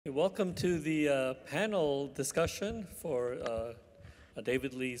Welcome to the panel discussion for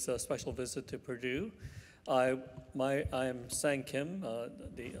David Lee's special visit to Purdue. I'm Sang Kim,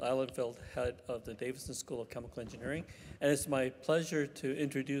 the Eilenfeld head of the Davidson School of Chemical Engineering, and it's my pleasure to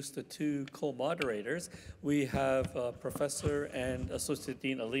introduce the two co-moderators. We have Professor and Associate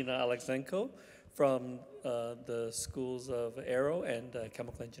Dean Alina Alexeenko from the Schools of Aero and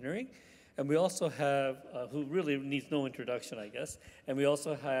Chemical Engineering. And we also have, who really needs no introduction, I guess, and we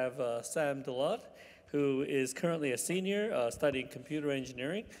also have Sam Dlott, who is currently a senior studying computer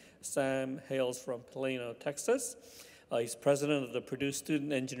engineering. Sam hails from Plano, Texas. He's president of the Purdue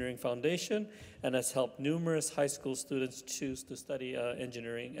Student Engineering Foundation and has helped numerous high school students choose to study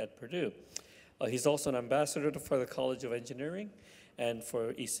engineering at Purdue. He's also an ambassador for the College of Engineering and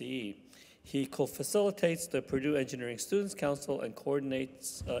for ECE. He co-facilitates the Purdue Engineering Students Council and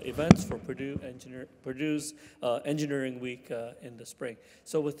coordinates events for Purdue's Engineering Week in the spring.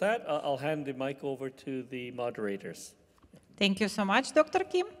 So with that, I'll hand the mic over to the moderators. Thank you so much, Dr.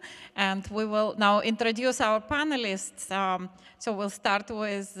 Kim. And we will now introduce our panelists. So we'll start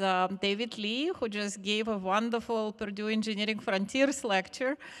with David Lee, who just gave a wonderful Purdue Engineering Frontiers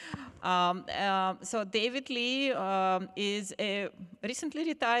Lecture. So David Lee is a recently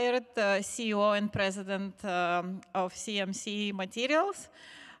retired CEO and president of CMC Materials.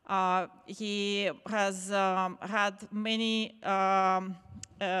 He has had many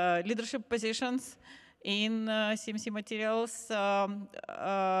leadership positions in CMC Materials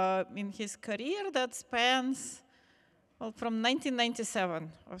in his career that spans, well, from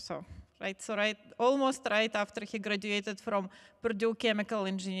 1997 or so. Right, so almost right after he graduated from Purdue Chemical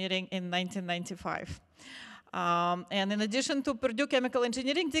Engineering in 1995. And in addition to Purdue Chemical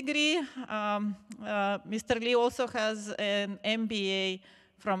Engineering degree, Mr. Lee also has an MBA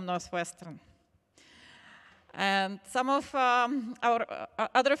from Northwestern. And some of our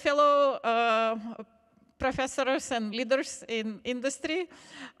other fellow professors and leaders in industry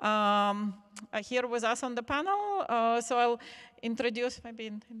are here with us on the panel. So I'll introduce maybe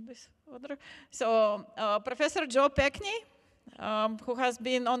in this order. So Professor Joe Pekny, who has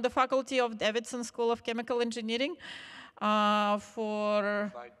been on the faculty of Davidson School of Chemical Engineering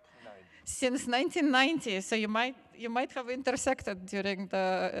since 1990. So you might have intersected during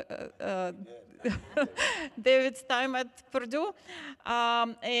the David's time at Purdue.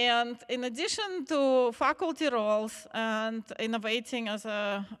 And in addition to faculty roles and innovating as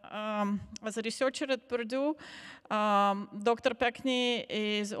a researcher at Purdue, Dr. Pekny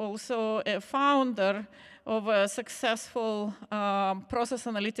is also a founder of a successful process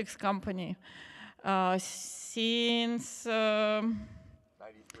analytics company since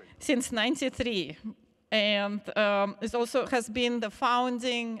 93. And it also has been the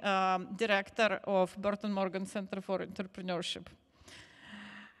founding director of Burton Morgan Center for Entrepreneurship.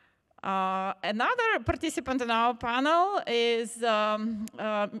 Another participant in our panel is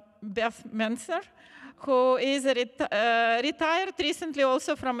Bev Mentzer, who is retired recently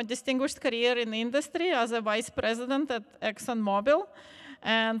also from a distinguished career in the industry as a vice president at ExxonMobil.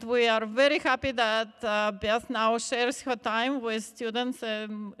 And we are very happy that Beth now shares her time with students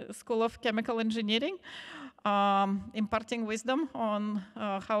in School of Chemical Engineering, imparting wisdom on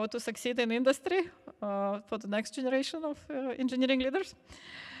how to succeed in industry for the next generation of engineering leaders.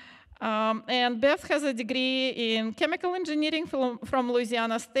 And Beth has a degree in chemical engineering from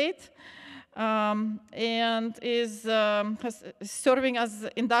Louisiana State, and is serving as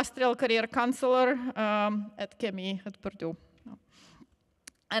industrial career counselor at Pekny at Purdue.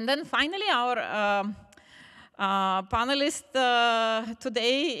 And then finally, our panelist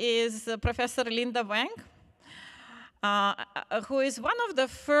today is Professor Linda Wang, who is one of the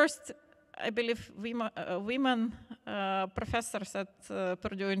first, I believe, women professors at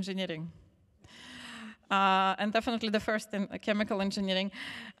Purdue Engineering. And definitely the first in chemical engineering.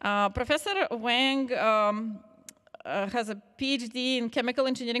 Professor Wang has a PhD in chemical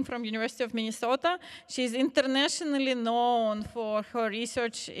engineering from University of Minnesota. She's internationally known for her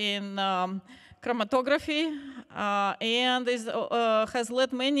research in chromatography and has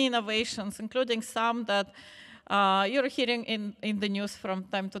led many innovations, including some that you're hearing in the news from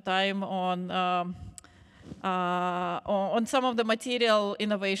time to time on some of the material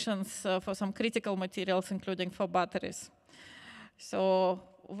innovations for some critical materials, including for batteries. So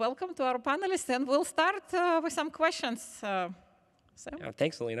welcome to our panelists, and we'll start with some questions. Sam? Yeah,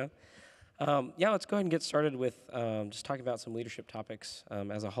 thanks, Alina. Let's go ahead and get started with just talking about some leadership topics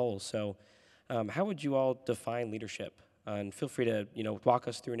as a whole. So how would you all define leadership? And feel free to walk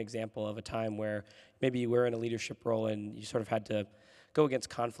us through an example of a time where maybe you were in a leadership role and you sort of had to go against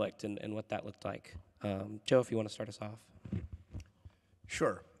conflict and what that looked like. Joe, if you want to start us off.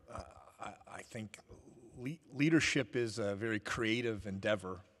 Sure. think leadership is a very creative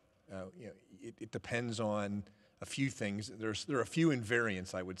endeavor. It depends on a few things. There are a few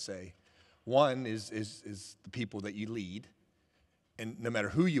invariants, I would say. One is the people that you lead. And no matter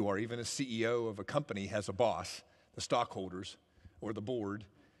who you are, even a CEO of a company has a boss, the stockholders or the board.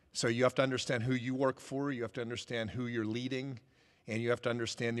 So you have to understand who you work for, you have to understand who you're leading, and you have to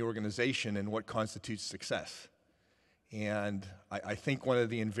understand the organization and what constitutes success. And I think one of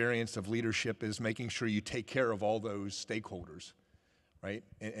the invariants of leadership is making sure you take care of all those stakeholders, right?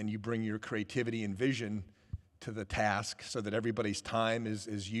 And you bring your creativity and vision to the task so that everybody's time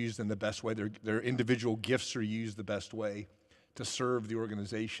is used in the best way, their individual gifts are used the best way to serve the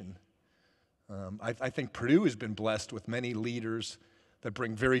organization. I think Purdue has been blessed with many leaders that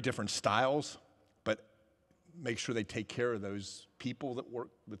bring very different styles, but make sure they take care of those people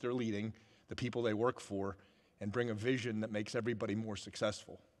that they're leading, the people they work for, and bring a vision that makes everybody more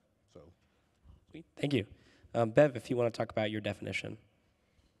successful. So, Sweet. Thank you. Bev, if you want to talk about your definition.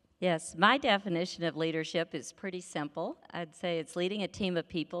 Yes, my definition of leadership is pretty simple. I'd say it's leading a team of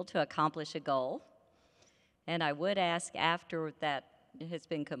people to accomplish a goal. And I would ask, after that has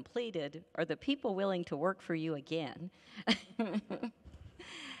been completed, are the people willing to work for you again?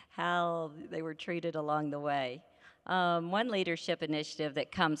 How they were treated along the way. One leadership initiative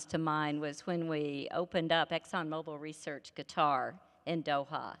that comes to mind was when we opened up ExxonMobil Research Qatar in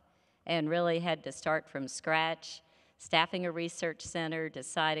Doha and really had to start from scratch, staffing a research center,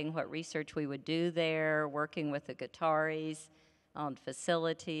 deciding what research we would do there, working with the Qataris on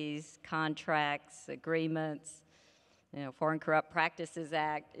facilities, contracts, agreements, Foreign Corrupt Practices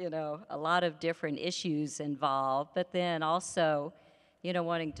Act, a lot of different issues involved, but then also,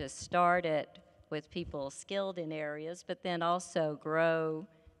 wanting to start it with people skilled in areas, but then also grow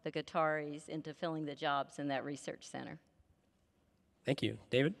the Qataris into filling the jobs in that research center. Thank you.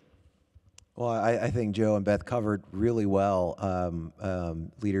 David? Well, I think Joe and Beth covered really well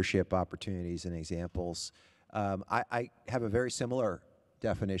leadership opportunities and examples. I have a very similar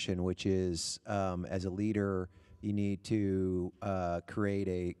definition, which is as a leader, you need to create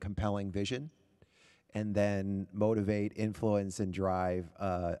a compelling vision and then motivate, influence, and drive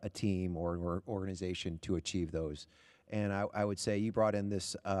a team or an organization to achieve those. And I would say you brought in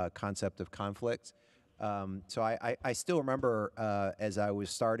this concept of conflict. So I still remember as I was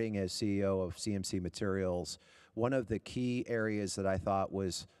starting as CEO of CMC Materials, one of the key areas that I thought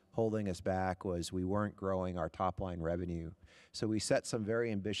was holding us back was we weren't growing our top line revenue. So we set some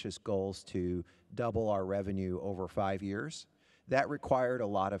very ambitious goals to double our revenue over 5 years. That required a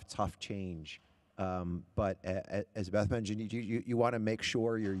lot of tough change. But as Beth mentioned, you want to make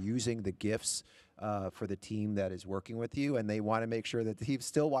sure you're using the gifts for the team that is working with you, and they want to make sure that the team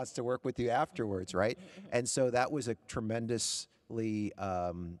still wants to work with you afterwards, right? And so that was a tremendously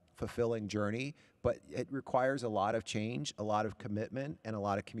fulfilling journey, but it requires a lot of change, a lot of commitment, and a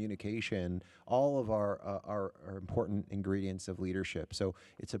lot of communication, all of our important ingredients of leadership. So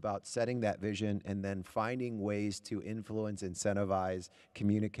it's about setting that vision and then finding ways to influence, incentivize,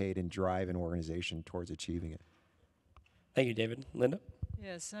 communicate, and drive an organization towards achieving it. Thank you, David. Linda?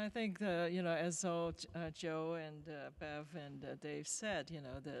 Yes, I think, as Joe and Bev and Dave said,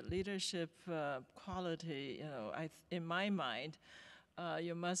 the leadership quality, in my mind,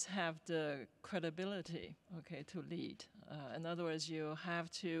 you must have the credibility, to lead. In other words, you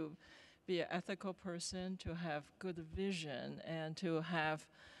have to be an ethical person, to have good vision, and to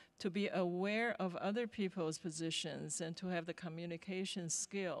be aware of other people's positions, and to have the communication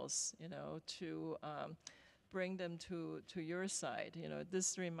skills, to bring them to your side.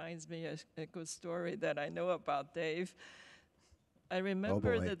 This reminds me of a good story that I know about Dave. I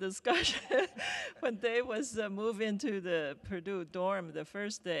remember the discussion when Dave was moved into the Purdue dorm the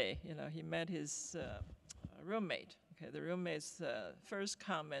first day. He met his roommate. The roommate's first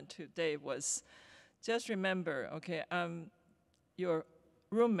comment to Dave was, "Just remember, I'm your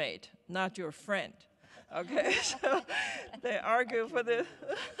roommate, not your friend."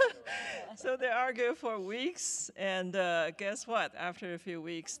 So they argue for weeks, and guess what? After a few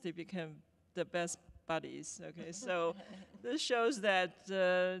weeks, they became the best buddies. So this shows that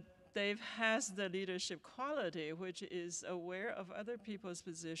Dave has the leadership quality, which is aware of other people's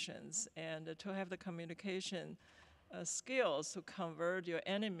positions, and to have the communication skills to convert your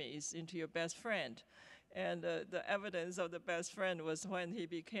enemies into your best friend. And the evidence of the best friend was when he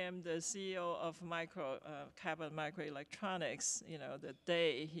became the CEO of Cabot Microelectronics. The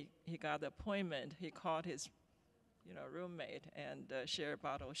day he got the appointment, he called his roommate and share a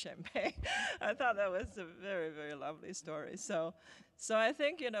bottle of champagne. I thought that was a very, very lovely story. So I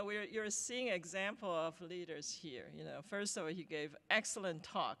think, you're seeing an example of leaders here. First of all, he gave excellent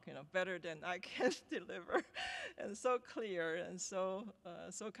talk, better than I can deliver, and so clear and so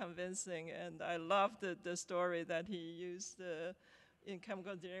convincing. And I love the story that he used in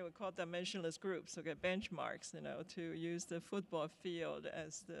chemical engineering. We call dimensionless groups, benchmarks, to use the football field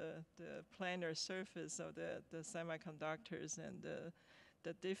as the planar surface of the semiconductors, and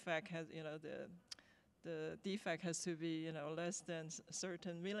the defect has, the defect has to be, less than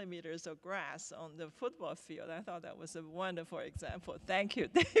certain millimeters of grass on the football field. I thought that was a wonderful example. Thank you,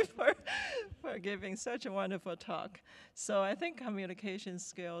 Dave, for giving such a wonderful talk. So I think communication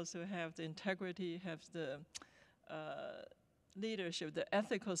skills, to have the integrity, have the leadership, the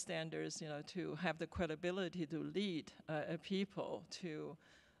ethical standards, to have the credibility to lead a people to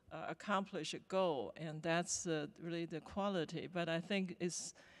accomplish a goal, and that's really the quality. But I think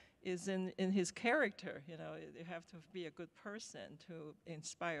is in his character. You have to be a good person to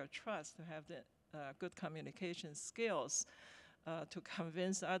inspire trust, to have the good communication skills, to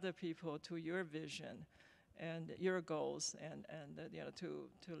convince other people to your vision and your goals, and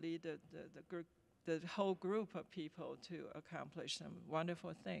to lead the group, the whole group of people to accomplish some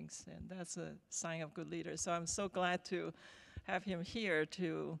wonderful things, and that's a sign of good leaders. So I'm so glad to have him here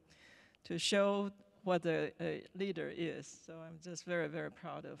to show what a leader is. So I'm just very, very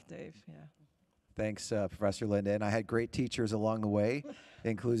proud of Dave. Yeah. Thanks, Professor Linda. And I had great teachers along the way,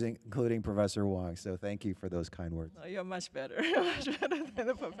 including Professor Wang. So thank you for those kind words. Oh, you're much better. You're much better than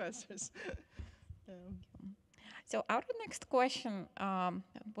the professors. So our next question,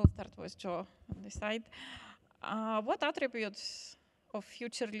 we'll start with Joe on this side. What attributes of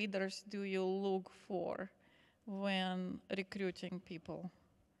future leaders do you look for when recruiting people?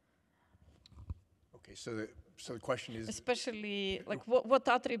 Okay, so the question is, especially like what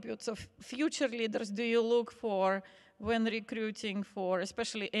attributes of future leaders do you look for when recruiting for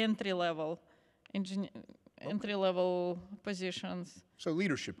especially entry-level positions? So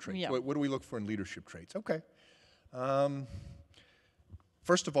leadership traits. Yeah. What do we look for in leadership traits? Okay.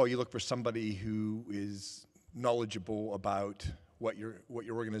 First of all, you look for somebody who is knowledgeable about what your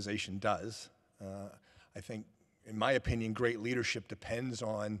organization does. I think, in my opinion, great leadership depends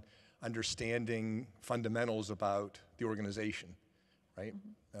on understanding fundamentals about the organization, right?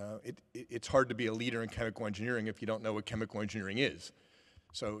 Mm-hmm. It's hard to be a leader in chemical engineering if you don't know what chemical engineering is.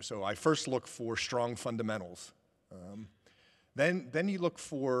 So I first look for strong fundamentals. Then you look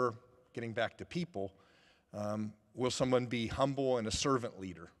for, getting back to people, will someone be humble and a servant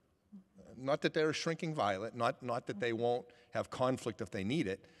leader? Not that they're a shrinking violet, not that they won't have conflict if they need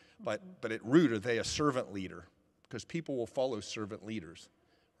it, but at root, are they a servant leader? Because people will follow servant leaders,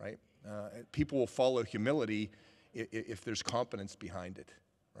 right? People will follow humility if there's competence behind it,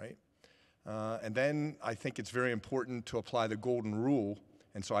 right? And then I think it's very important to apply the golden rule,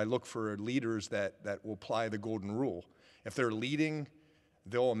 and so I look for leaders that will apply the golden rule. If they're leading,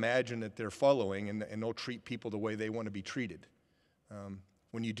 they'll imagine that they're following, and they'll treat people the way they want to be treated.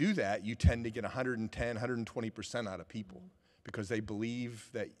 When you do that, you tend to get 110, 120% out of people because they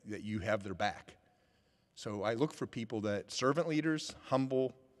believe that you have their back. So I look for people that servant leaders,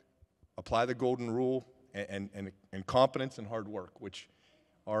 humble, apply the golden rule, and competence and hard work, which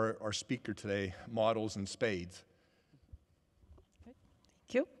our speaker today models in spades. Thank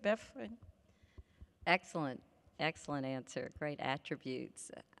you. Bev? Excellent answer. Great attributes.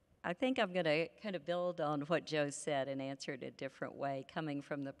 I think I'm going to kind of build on what Joe said and answer it a different way, coming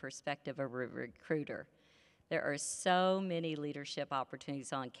from the perspective of a recruiter. There are so many leadership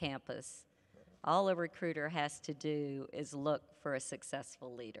opportunities on campus. All a recruiter has to do is look for a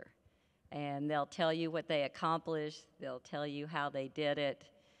successful leader. And they'll tell you what they accomplished, they'll tell you how they did it,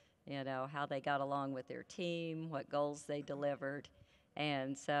 how they got along with their team, what goals they delivered.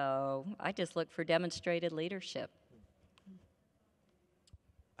 And so I just look for demonstrated leadership.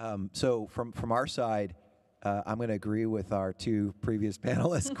 So from our side, I'm going to agree with our two previous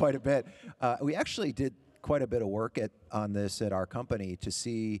panelists quite a bit. We actually did quite a bit of work on this at our company to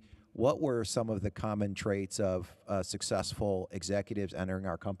see what were some of the common traits of successful executives entering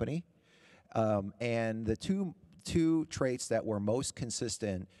our company. And the two traits that were most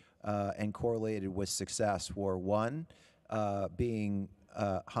consistent and correlated with success were, one, being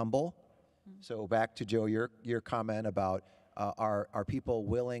humble. So back to Joe, your comment about are people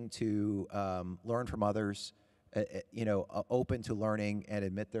willing to learn from others, open to learning and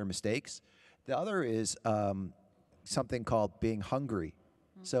admit their mistakes. The other is something called being hungry.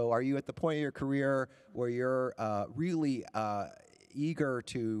 So are you at the point of your career where you're really eager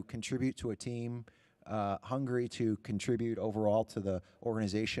to contribute to a team, hungry to contribute overall to the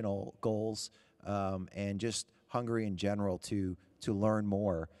organizational goals, and just hungry in general to learn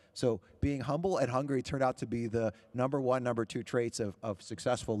more. So being humble and hungry turned out to be the number 1, number 2 traits of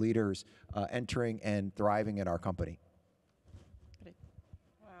successful leaders entering and thriving in our company.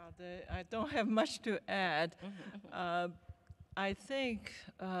 Wow, I don't have much to add. I think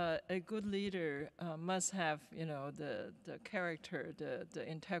a good leader must have, the character, the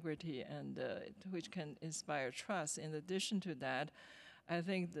integrity, and which can inspire trust. In addition to that, I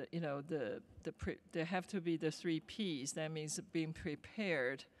think that, there have to be the 3 Ps. That means being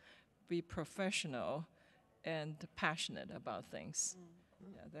prepared, be professional, and passionate about things.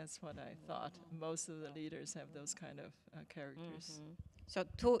 Yeah, that's what I thought. Most of the leaders have those kind of characters. So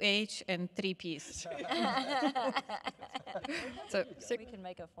 2H and 3 Ps. So We can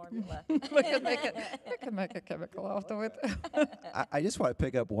make a formula. we can make a chemical out of it. I just want to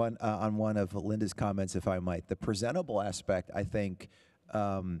pick up on one of Linda's comments, if I might. The presentable aspect, I think,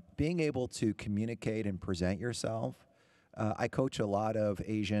 being able to communicate and present yourself. I coach a lot of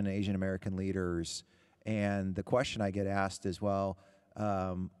Asian American leaders, and the question I get asked is, well,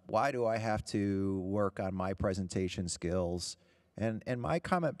 why do I have to work on my presentation skills? And my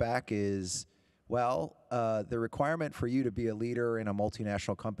comment back is, well, the requirement for you to be a leader in a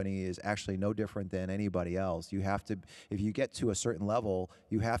multinational company is actually no different than anybody else. You have to, if you get to a certain level,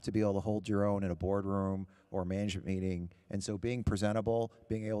 you have to be able to hold your own in a boardroom or management meeting. And so being presentable,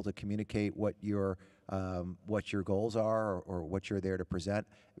 being able to communicate what your goals are or what you're there to present,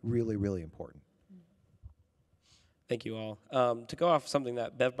 really, really important. Thank you all. To go off something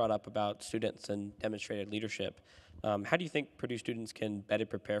that Bev brought up about students and demonstrated leadership, how do you think Purdue students can better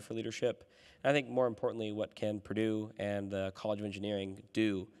prepare for leadership? And I think more importantly, what can Purdue and the College of Engineering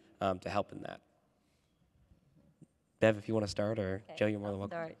do to help in that? Bev, if you want to start, or Okay, Joe, you're more than I'll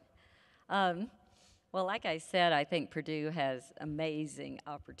welcome. start. Well, like I said, I think Purdue has amazing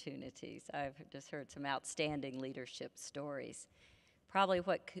opportunities. I've just heard some outstanding leadership stories. Probably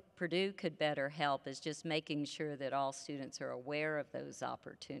what Purdue could better help is just making sure that all students are aware of those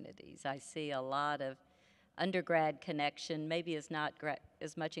opportunities. I see a lot of undergrad connection, maybe is not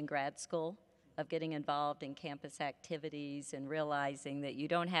as much in grad school, of getting involved in campus activities and realizing that you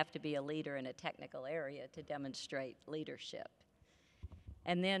don't have to be a leader in a technical area to demonstrate leadership.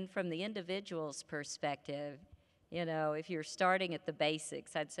 And then from the individual's perspective, if you're starting at the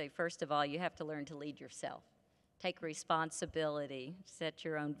basics, I'd say first of all, you have to learn to lead yourself. Take responsibility, set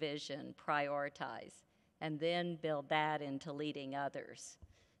your own vision, prioritize, and then build that into leading others.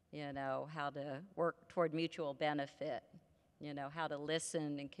 How to work toward mutual benefit, how to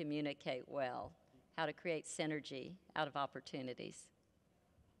listen and communicate well, how to create synergy out of opportunities.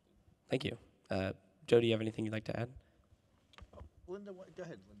 Thank you. Joe, do you have anything you'd like to add? Linda, go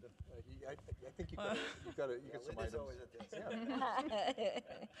ahead, Linda. I think you got some items.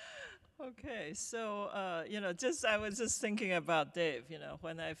 Okay, so, I was just thinking about Dave.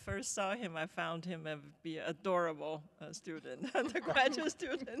 When I first saw him, I found him to be an adorable student, undergraduate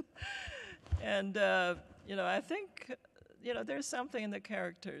student. And, I think, there's something in the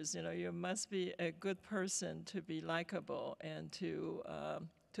characters. You must be a good person to be likable and to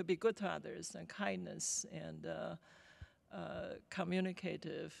be good to others, and kindness and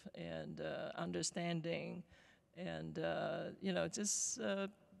communicative and understanding, and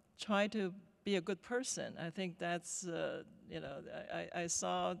try to be a good person. I think that's I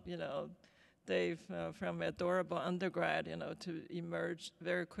saw Dave from adorable undergrad to emerge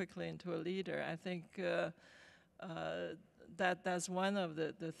very quickly into a leader. I think that's one of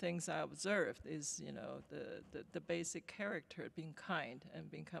the things I observed is the basic character, being kind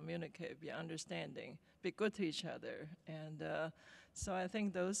and being communicative, be understanding, be good to each other. And so I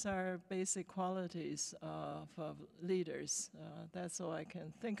think those are basic qualities of leaders. That's all I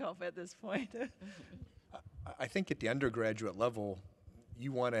can think of at this point. I think at the undergraduate level,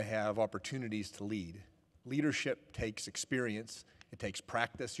 you want to have opportunities to lead. Leadership takes experience. It takes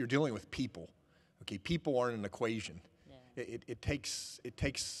practice. You're dealing with people. Okay, people aren't an equation. Yeah. It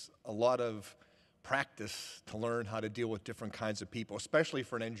takes a lot of practice to learn how to deal with different kinds of people, especially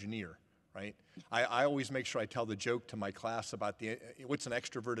for an engineer. Right? I always make sure I tell the joke to my class about what's an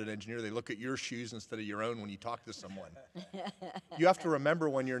extroverted engineer. They look at your shoes instead of your own when you talk to someone. You have to remember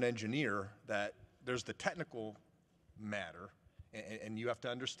when you're an engineer that there's the technical matter, and you have to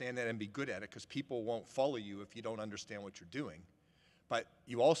understand that and be good at it, because people won't follow you if you don't understand what you're doing. But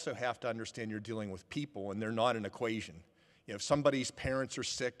you also have to understand you're dealing with people, and they're not an equation. If somebody's parents are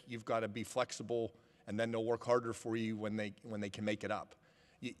sick, you've got to be flexible, and then they'll work harder for you when they can make it up.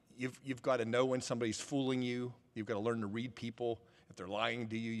 You've got to know when somebody's fooling you. You've got to learn to read people. If they're lying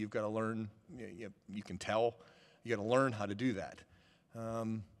to you, you've got to learn, you can tell, you got to learn how to do that.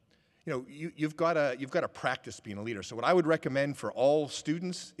 You've got to practice being a leader. So what I would recommend for all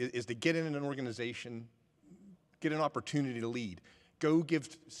students is to get in an organization, get an opportunity to lead. Go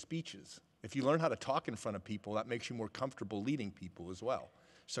give speeches. If you learn how to talk in front of people, that makes you more comfortable leading people as well.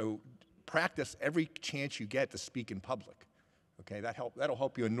 So practice every chance you get to speak in public. Okay, that'll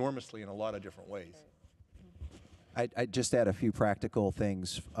help you enormously in a lot of different ways. I'd just add a few practical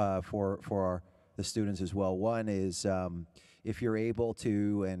things for the students as well. One is if you're able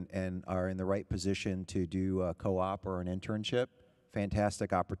to and are in the right position to do a co-op or an internship,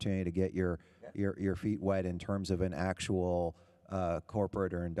 fantastic opportunity to get your feet wet in terms of an actual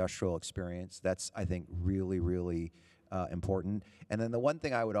corporate or industrial experience. That's, I think, really, really important. And then the one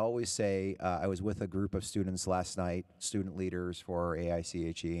thing I would always say, I was with a group of students last night, student leaders for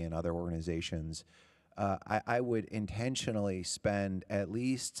AICHE and other organizations. I would intentionally spend at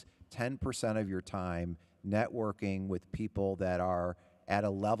least 10% of your time networking with people that are at a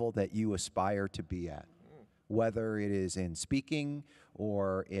level that you aspire to be at, whether it is in speaking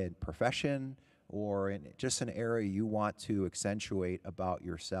or in profession or in just an area you want to accentuate about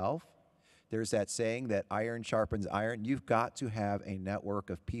yourself. There's that saying that iron sharpens iron. You've got to have a network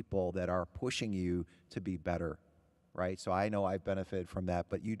of people that are pushing you to be better, right? So I know I've benefited from that,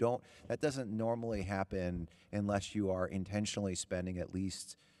 but that doesn't normally happen unless you are intentionally spending at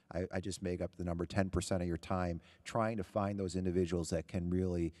least, I just make up the number, 10% of your time trying to find those individuals that can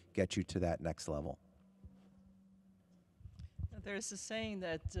really get you to that next level. There's a saying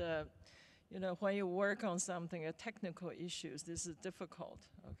that, when you work on something, technical issues, this is difficult,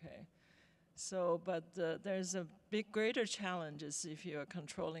 okay? So, but there's a greater challenges if you are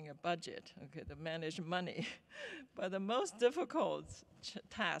controlling a budget, okay, to manage money. But the most difficult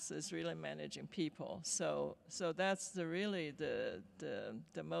task is really managing people. So that's really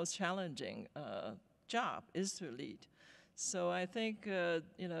the most challenging job is to lead. So I think,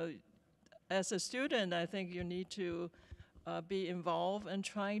 as a student, I think you need to be involved and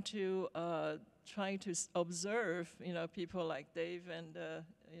trying to observe, people like Dave and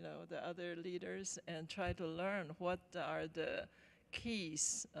the other leaders, and try to learn what are the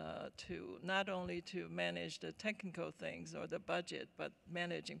keys to not only to manage the technical things or the budget, but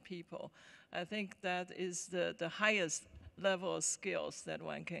managing people. I think that is the highest level of skills that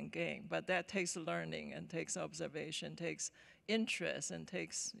one can gain, but that takes learning and takes observation, takes interest, and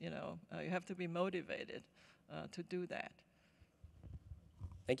takes, you have to be motivated to do that.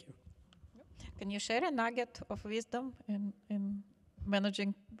 Thank you. Can you share a nugget of wisdom in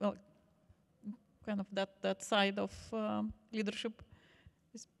managing, kind of that side of leadership?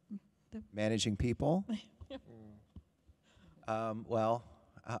 Managing people? Well,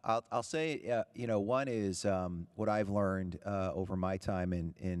 I'll say, one is what I've learned over my time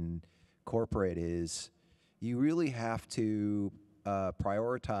in corporate is you really have to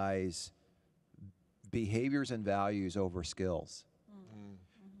prioritize behaviors and values over skills.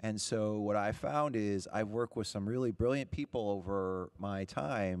 And so what I found is I've worked with some really brilliant people over my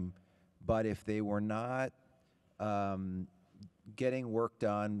time, but if they were not getting work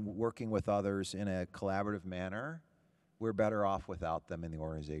done, working with others in a collaborative manner, we're better off without them in the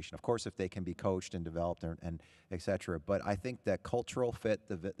organization. Of course, if they can be coached and developed and et cetera. But I think that cultural fit,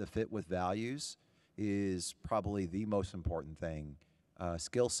 the fit with values, is probably the most important thing.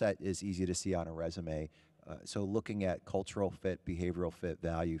 Skill set is easy to see on a resume. So looking at cultural fit, behavioral fit,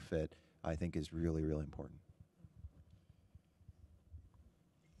 value fit, I think is really, really important.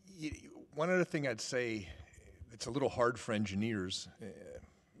 One other thing I'd say that's a little hard for engineers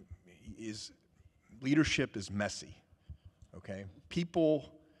is leadership is messy, okay?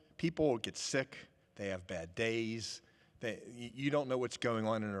 People get sick, they have bad days, you don't know what's going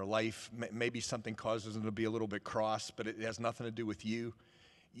on in their life. Maybe something causes them to be a little bit cross, but it has nothing to do with you.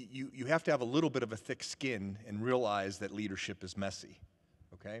 You have to have a little bit of a thick skin and realize that leadership is messy,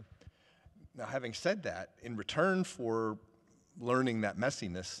 okay? Now, having said that, in return for learning that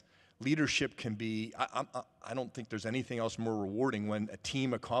messiness, leadership can be, I don't think there's anything else more rewarding when a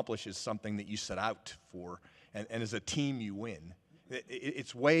team accomplishes something that you set out for, and as a team you win.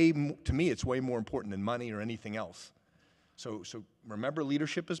 To me, it's way more important than money or anything else. So remember,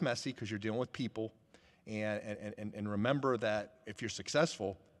 leadership is messy because you're dealing with people. And remember that if you're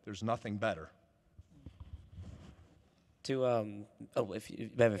successful, there's nothing better. Bev, if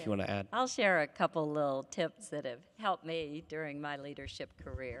you want to add. I'll share a couple little tips that have helped me during my leadership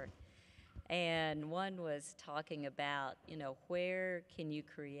career. And one was talking about, where can you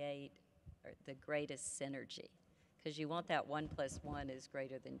create the greatest synergy? Because you want that 1 + 1 is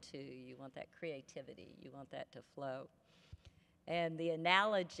greater than 2. You want that creativity. You want that to flow. And the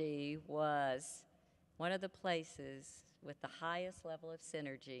analogy was one of the places with the highest level of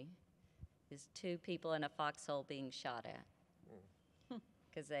synergy is two people in a foxhole being shot at.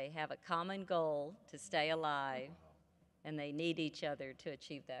 Because they have a common goal to stay alive, and they need each other to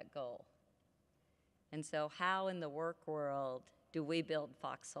achieve that goal. And so how in the work world do we build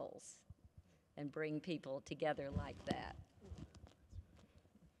foxholes and bring people together like that?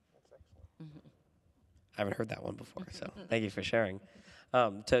 I haven't heard that one before, so thank you for sharing.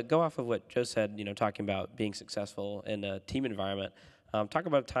 To go off of what Joe said, talking about being successful in a team environment, talk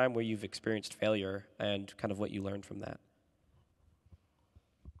about a time where you've experienced failure and kind of what you learned from that.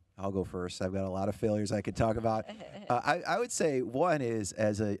 I'll go first. I've got a lot of failures I could talk about. I would say one is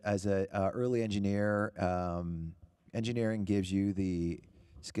as a early engineer, engineering gives you the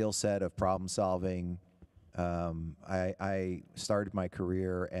skill set of problem solving. I started my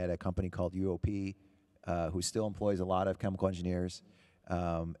career at a company called UOP, who still employs a lot of chemical engineers.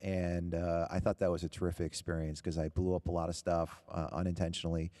 And I thought that was a terrific experience because I blew up a lot of stuff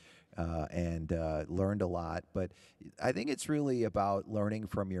unintentionally and learned a lot. But I think it's really about learning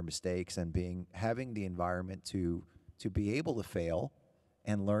from your mistakes and having the environment to be able to fail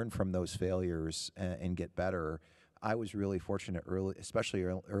and learn from those failures and get better. I was really fortunate early, especially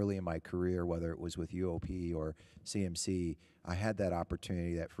early in my career, whether it was with UOP or CMC, I had that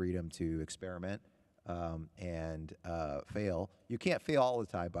opportunity, that freedom to experiment and fail. You can't fail all the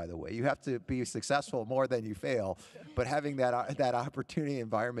time, by the way. You have to be successful more than you fail. But having that opportunity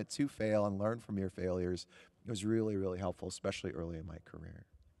environment to fail and learn from your failures was really, really helpful, especially early in my career.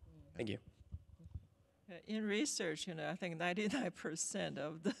 Thank you. In research, I think 99%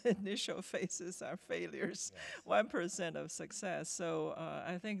 of the initial phases are failures, 1% of success. So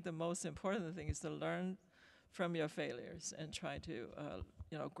I think the most important thing is to learn from your failures and try to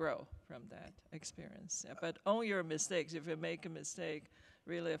grow from that experience. But own your mistakes. If you make a mistake,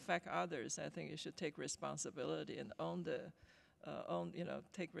 really affect others, I think you should take responsibility and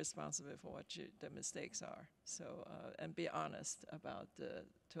take responsibility for what the mistakes are. So and be honest about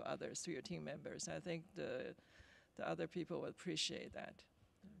to others, to your team members. I think the other people will appreciate that.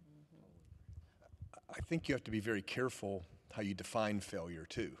 I think you have to be very careful how you define failure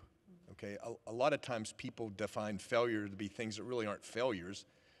too. Okay, a lot of times people define failure to be things that really aren't failures.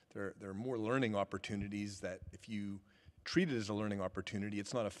 They're more learning opportunities that if you treat it as a learning opportunity,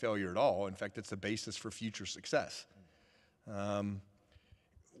 it's not a failure at all. In fact, it's the basis for future success.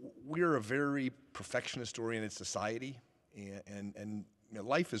 We're a very perfectionist-oriented society, and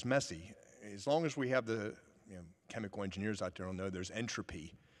life is messy. As long as we have the chemical engineers out there will know there's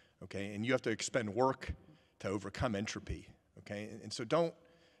entropy, okay, and you have to expend work to overcome entropy, okay, and so don't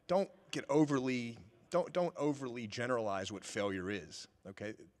overly generalize what failure is,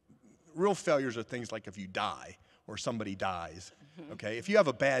 okay. Real failures are things like if you die or somebody dies, okay. If you have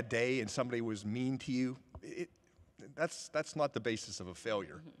a bad day and somebody was mean to you, that's not the basis of a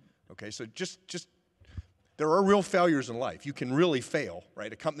failure, okay. So just there are real failures in life. You can really fail,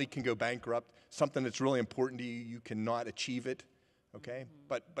 right? A company can go bankrupt. Something that's really important to you, you cannot achieve it, okay.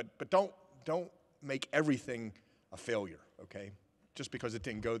 But don't make everything a failure, okay. Just because it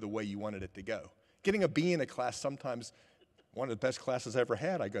didn't go the way you wanted it to go. Getting a B in a class, sometimes one of the best classes I ever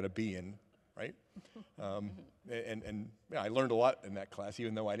had, I got a B in, right? And I learned a lot in that class,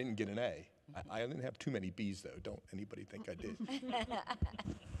 even though I didn't get an A. I didn't have too many Bs, though. Don't anybody think I did.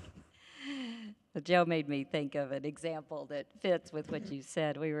 Well, Joe made me think of an example that fits with what you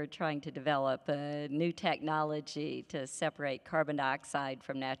said. We were trying to develop a new technology to separate carbon dioxide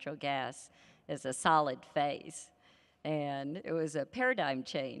from natural gas as a solid phase. And it was a paradigm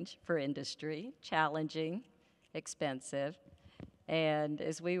change for industry, challenging, expensive. And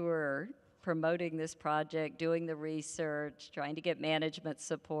as we were promoting this project, doing the research, trying to get management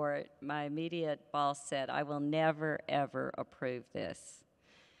support, my immediate boss said, "I will never, ever approve this."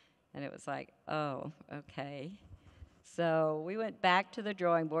 And it was like, oh, okay. So we went back to the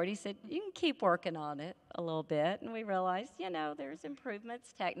drawing board. He said, "You can keep working on it a little bit." And we realized, there's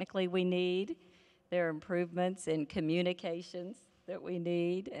improvements technically we need. There are improvements in communications that we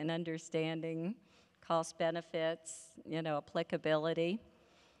need and understanding cost benefits, applicability.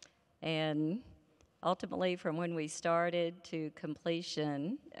 And ultimately, from when we started to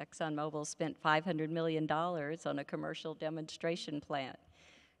completion, ExxonMobil spent $500 million on a commercial demonstration plant.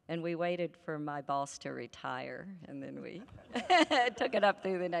 And we waited for my boss to retire, and then we took it up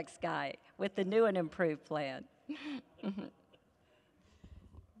through the next guy with the new and improved plan.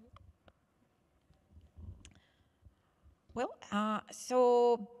 Well,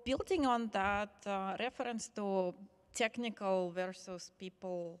 so building on that reference to technical versus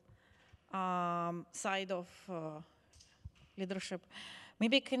people side of leadership.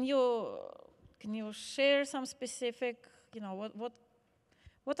 Maybe can you share some specific,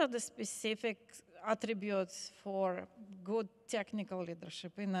 what are the specific attributes for good technical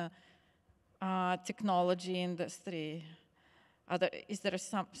leadership in a technology industry? Is there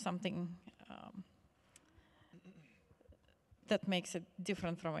something that makes it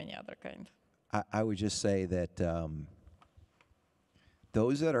different from any other kind? I would just say that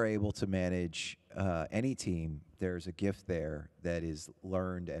those that are able to manage any team, there's a gift there that is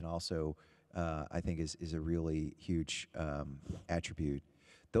learned and also I think is a really huge attribute.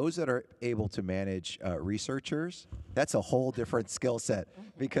 Those that are able to manage researchers, that's a whole different skill set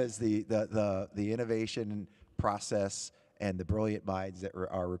because the innovation process and the brilliant minds that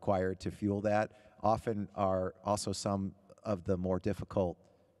are required to fuel that often are also some of the more difficult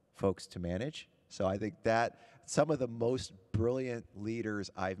folks to manage. So I think that some of the most brilliant leaders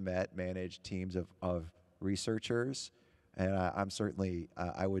I've met manage teams of researchers, and I'm certainly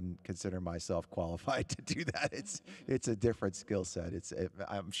I wouldn't consider myself qualified to do that. It's a different skill set.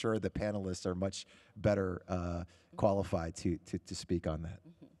 I'm sure the panelists are much better qualified to speak on that.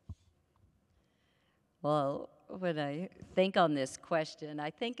 Well, when I think on this question,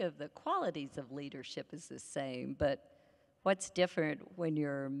 I think of the qualities of leadership as the same, but what's different when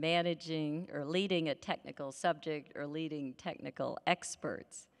you're managing or leading a technical subject or leading technical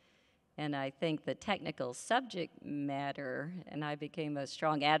experts? And I think the technical subject matter, and I became a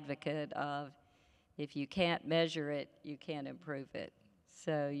strong advocate of if you can't measure it, you can't improve it.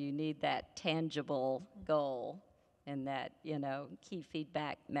 So you need that tangible goal and that, key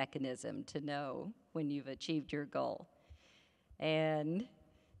feedback mechanism to know when you've achieved your goal. And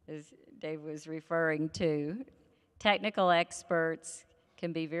as Dave was referring to, technical experts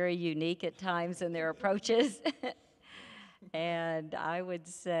can be very unique at times in their approaches. And I would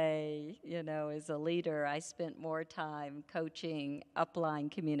say, as a leader, I spent more time coaching upline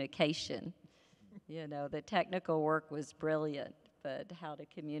communication. The technical work was brilliant, but how to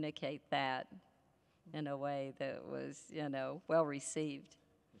communicate that in a way that was, well received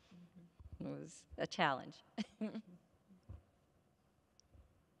was a challenge.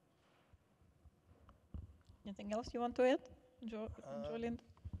 Anything else you want to add, Linda?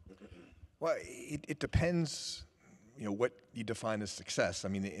 Well, it depends, what you define as success. I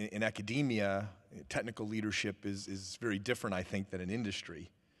mean, in academia, technical leadership is very different, I think, than in industry.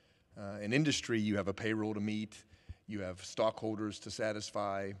 In industry, you have a payroll to meet, you have stockholders to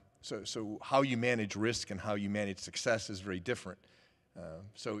satisfy. So how you manage risk and how you manage success is very different.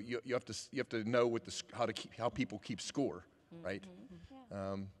 So you have to know how people keep score, right?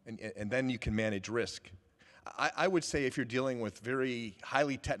 And then you can manage risk. I would say if you're dealing with very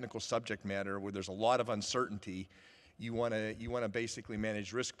highly technical subject matter where there's a lot of uncertainty, you want to basically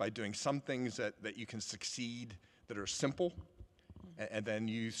manage risk by doing some things that you can succeed that are simple, and then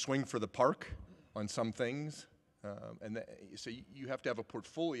you swing for the park on some things, so you have to have a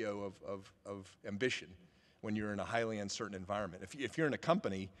portfolio of ambition when you're in a highly uncertain environment. If you're in a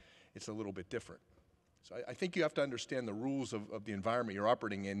company, it's a little bit different. So I think you have to understand the rules of the environment you're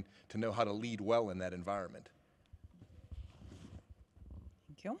operating in to know how to lead well in that environment.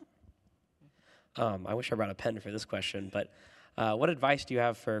 Thank you. I wish I brought a pen for this question, but what advice do you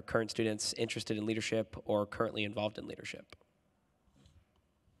have for current students interested in leadership or currently involved in leadership?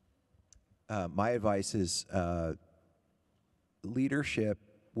 My advice is leadership,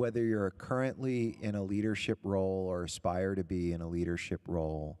 whether you're currently in a leadership role or aspire to be in a leadership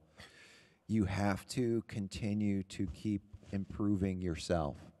role, you have to continue to keep improving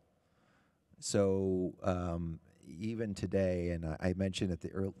yourself. So even today, and I mentioned at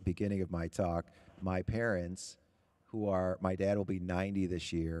the beginning of my talk, my parents, my dad will be 90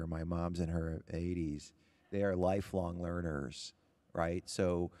 this year, my mom's in her 80s, they are lifelong learners, right?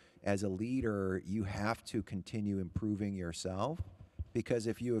 So as a leader, you have to continue improving yourself, because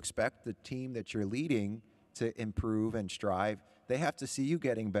if you expect the team that you're leading to improve and strive, they have to see you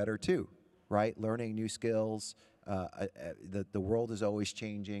getting better too, right? Learning new skills. The world is always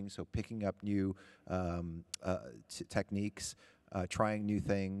changing, so picking up new techniques, trying new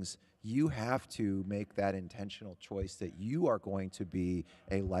things. You have to make that intentional choice that you are going to be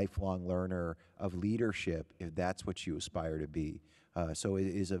a lifelong learner of leadership if that's what you aspire to be. So it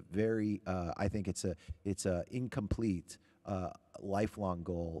is a very, I think it's a incomplete lifelong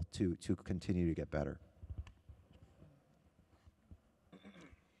goal to continue to get better.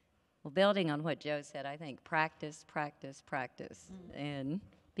 Well, building on what Joe said, I think practice, practice, practice, and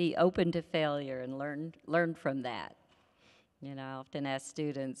be open to failure and learn from that. I often ask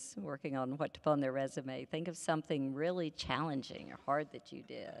students working on what to put on their resume, think of something really challenging or hard that you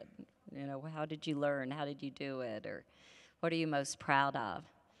did. How did you learn? How did you do it? Or What are you most proud of?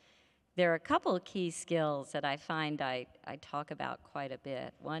 There are a couple of key skills that I find I talk about quite a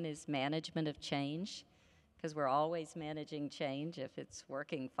bit. One is management of change, because we're always managing change. If it's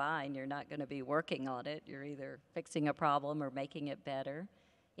working fine, you're not going to be working on it. You're either fixing a problem or making it better.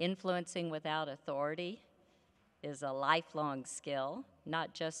 Influencing without authority is a lifelong skill,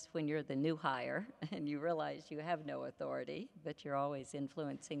 not just when you're the new hire and you realize you have no authority, but you're always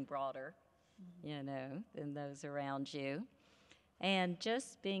influencing broader, you know, than those around you. And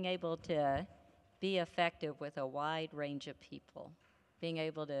just being able to be effective with a wide range of people, being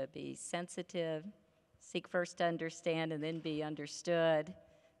able to be sensitive, seek first to understand and then be understood,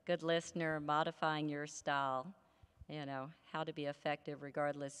 good listener, modifying your style, you know, how to be effective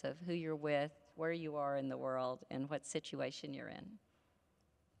regardless of who you're with, where you are in the world, and what situation you're in.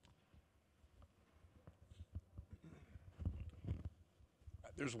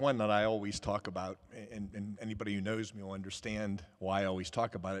 There's one that I always talk about, and anybody who knows me will understand why I always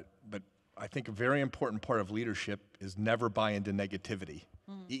talk about it, but I think a very important part of leadership is never buy into negativity.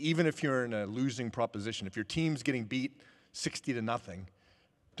 Even if you're in a losing proposition, if your team's getting beat 60-0,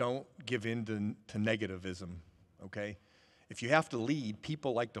 don't give in to negativism, okay? If you have to lead,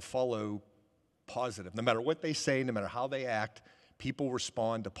 people like to follow positive. No matter what they say, no matter how they act, people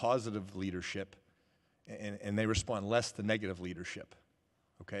respond to positive leadership, and they respond less to negative leadership,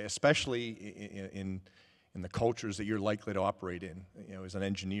 okay? Especially in the cultures that you're likely to operate in, you know, as an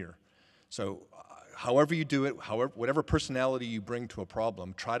engineer. So however you do it, whatever personality you bring to a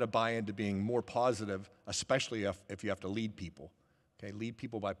problem, try to buy into being more positive, especially if you have to lead people. Okay, lead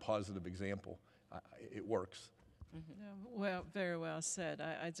people by positive example. It works. Yeah, well, very well said.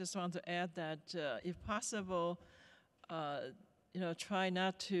 I just want to add that if possible, you know, try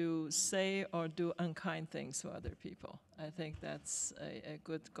not to say or do unkind things to other people. I think that's a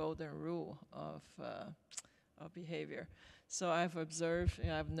good golden rule of behavior. So I've observed, you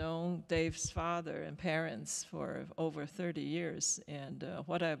know, I've known Dave's father and parents for over 30 years, and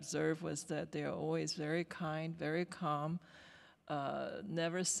what I observed was that they are always very kind, very calm,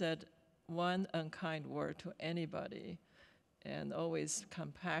 never said one unkind word to anybody, and always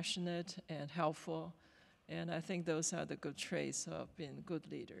compassionate and helpful. And I think those are the good traits of being good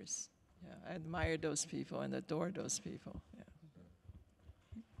leaders. Yeah, I admire those people and adore those people. Yeah.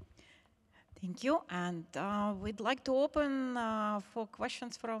 Thank you. And we'd like to open for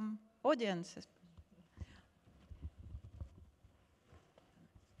questions from audiences.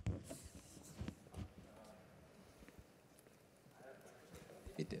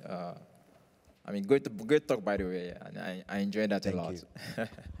 I mean, great talk, by the way, and I enjoyed that a lot.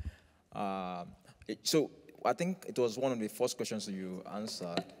 So I think it was one of the first questions you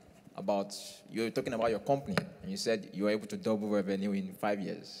answered about, you were talking about your company, and you said you were able to double revenue in 5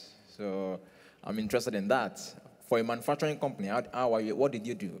 years. So I'm interested in that. For a manufacturing company, how are you, what did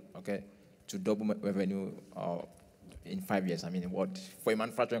you do, okay, to double revenue in 5 years? I mean, what, for a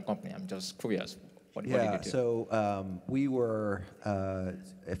manufacturing company, I'm just curious. What did you do? So we were,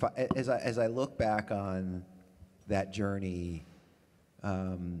 as I look back on that journey,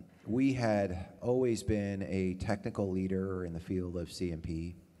 we had always been a technical leader in the field of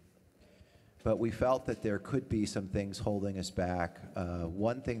C&P, but we felt that there could be some things holding us back.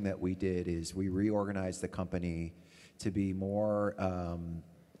 One thing that we did is we reorganized the company to be more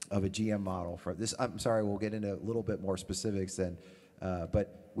of a GM model for this. I'm sorry, we'll get into a little bit more specifics then,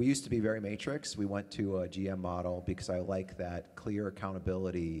 but we used to be very matrix. We went to a GM model because I like that clear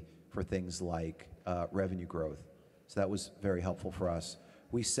accountability for things like revenue growth. So that was very helpful for us.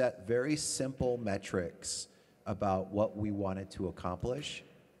 We set very simple metrics about what we wanted to accomplish,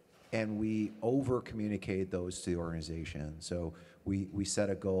 and we over-communicated those to the organization. So we set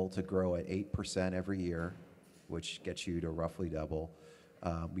a goal to grow at 8% every year, which gets you to roughly double.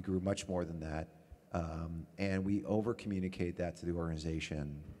 We grew much more than that. And we over-communicate that to the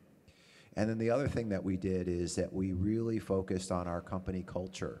organization. And then the other thing that we did is that we really focused on our company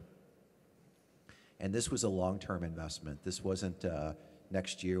culture. And this was a long-term investment. This wasn't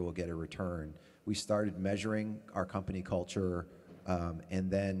next year we'll get a return. We started measuring our company culture and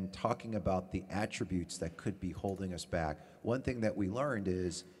then talking about the attributes that could be holding us back. One thing that we learned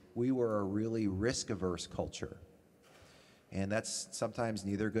is we were a really risk-averse culture. And that's sometimes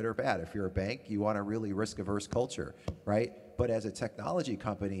neither good or bad. If you're a bank, you want a really risk-averse culture, right? But as a technology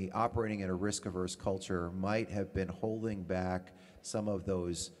company, operating in a risk-averse culture might have been holding back some of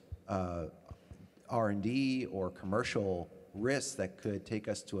those R&D or commercial risks that could take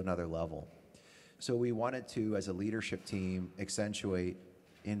us to another level. So we wanted to, as a leadership team, accentuate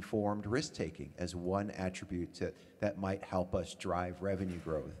informed risk-taking as one attribute that might help us drive revenue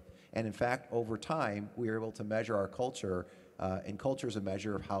growth. And in fact, over time, we were able to measure our culture, and culture is a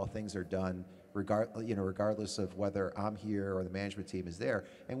measure of how things are done, regardless of whether I'm here or the management team is there.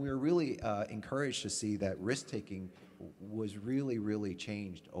 And we were really encouraged to see that risk-taking was really, really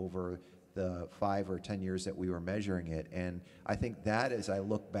changed over the 5 or 10 years that we were measuring it. And I think that, as I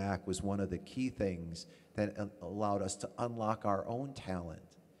look back, was one of the key things that allowed us to unlock our own talent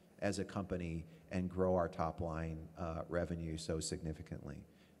as a company and grow our top line revenue so significantly.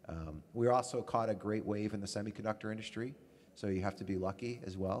 We also caught a great wave in the semiconductor industry, so you have to be lucky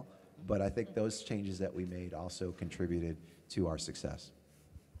as well. But I think those changes that we made also contributed to our success.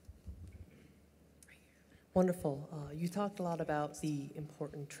 Wonderful. You talked a lot about the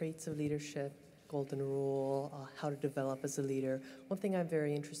important traits of leadership, golden rule, how to develop as a leader. One thing I'm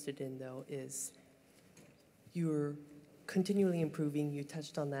very interested in, though, is you're continually improving. You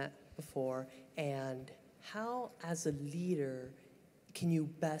touched on that before. And how, as a leader, can you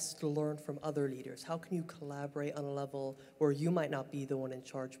best learn from other leaders? How can you collaborate on a level where you might not be the one in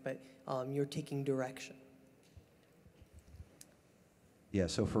charge, but you're taking direction? Yeah,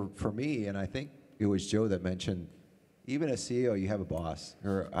 so for me, and I think it was Joe that mentioned, even as CEO, you have a boss.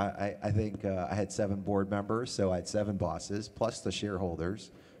 Or I think I had 7 board members, so I had 7 bosses, plus the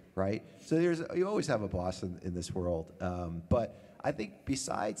shareholders, right? So you always have a boss in this world. But I think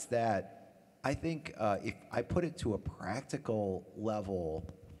besides that, I think if I put it to a practical level,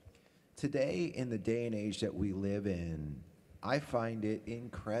 today in the day and age that we live in, I find it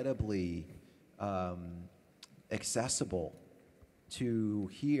incredibly accessible to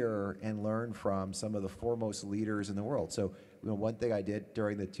hear and learn from some of the foremost leaders in the world. So one thing I did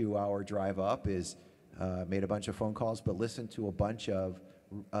during the 2-hour drive up is made a bunch of phone calls, but listened to a bunch of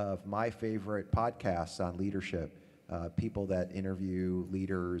my favorite podcasts on leadership, people that interview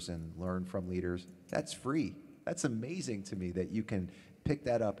leaders and learn from leaders. That's free. That's amazing to me that you can pick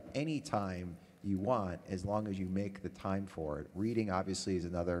that up anytime you want, as long as you make the time for it. Reading, obviously, is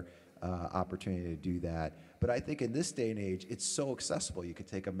another opportunity to do that. But I think in this day and age, it's so accessible. You could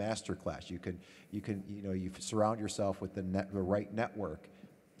take a master class. You surround yourself with the right network.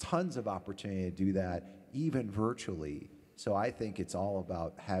 Tons of opportunity to do that, even virtually. So I think it's all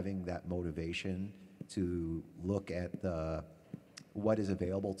about having that motivation to look at what is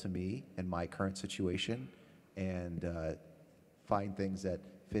available to me in my current situation and find things that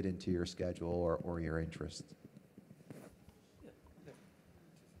fit into your schedule or your interest.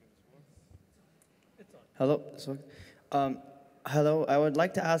 Hello. Hello. I would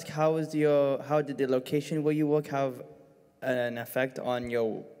like to ask, how did the location where you work have an effect on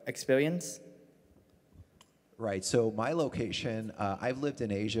your experience? Right. So my location, I've lived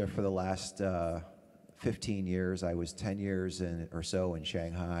in Asia for the last 15 years. I was 10 years or so in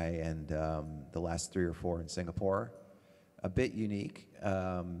Shanghai, and the last 3 or 4 in Singapore. A bit unique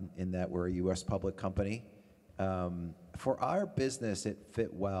in that we're a U.S. public company. For our business, it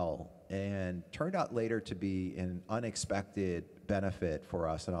fit well and turned out later to be an unexpected benefit for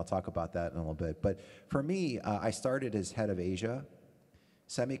us, and I'll talk about that in a little bit. But for me, I started as head of Asia.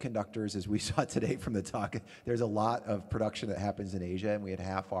 Semiconductors, as we saw today from the talk, there's a lot of production that happens in Asia, and we had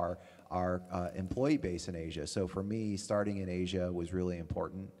half our employee base in Asia. So for me, starting in Asia was really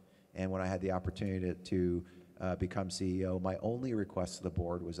important. And when I had the opportunity to become CEO, my only request to the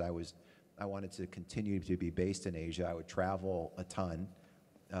board was I wanted to continue to be based in Asia. I would travel a ton,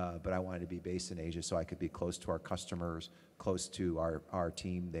 but I wanted to be based in Asia so I could be close to our customers, close to our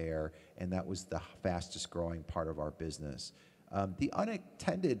team there, and that was the fastest growing part of our business. The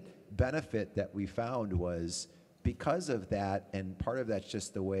unintended benefit that we found was because of that, and part of that's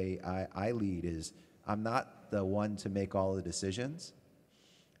just the way I lead, is I'm not the one to make all the decisions.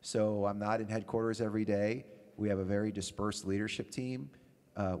 So I'm not in headquarters every day. We have a very dispersed leadership team.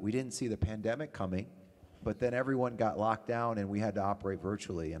 We didn't see the pandemic coming, but then everyone got locked down and we had to operate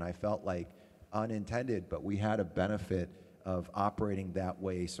virtually. And I felt like unintended, but we had a benefit of operating that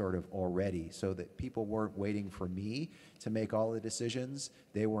way sort of already, so that people weren't waiting for me to make all the decisions.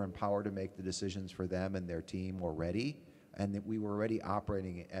 They were empowered to make the decisions for them and their team already, and that we were already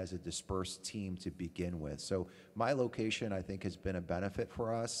operating as a dispersed team to begin with. So my location, I think, has been a benefit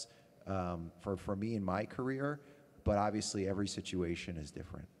for us, for me in my career, but obviously every situation is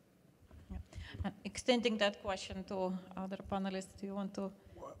different. Yeah. Extending that question to other panelists, do you want to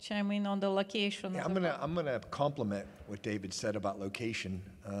chime in on the location? Yeah, I'm gonna compliment what David said about location,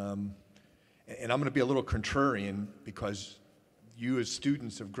 and I'm gonna be a little contrarian because you as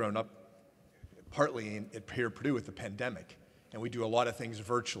students have grown up partly here at Purdue with the pandemic, and we do a lot of things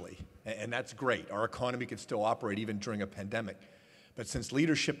virtually, and that's great. Our economy can still operate even during a pandemic, but since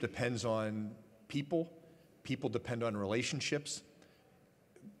leadership depends on people depend on relationships.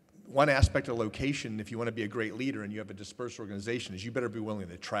 one aspect of location, if you want to be a great leader and you have a dispersed organization, is you better be willing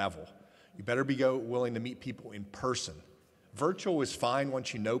to travel. You better be willing to meet people in person. Virtual is fine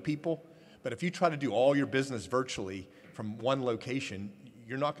once you know people, but if you try to do all your business virtually from one location,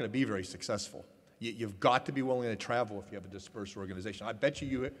 you're not going to be very successful. You've got to be willing to travel if you have a dispersed organization. I bet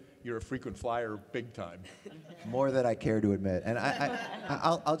you're a frequent flyer big time. More than I care to admit. And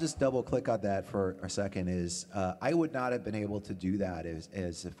I'll just double click on that for a second is I would not have been able to do that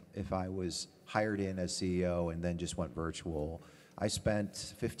as if I was hired in as CEO and then just went virtual. I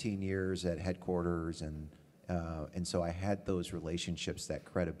spent 15 years at headquarters and so I had those relationships, that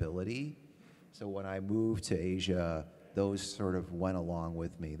credibility. So when I moved to Asia, those sort of went along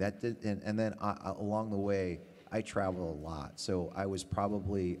with me. That did, and then along the way, I travel a lot. So I was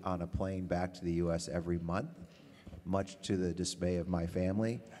probably on a plane back to the U.S. every month, much to the dismay of my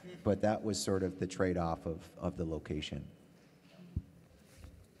family. But that was sort of the trade-off of the location.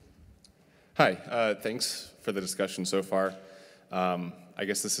 Hi, thanks for the discussion so far. I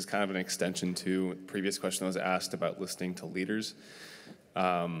guess this is kind of an extension to the previous question that was asked about listening to leaders.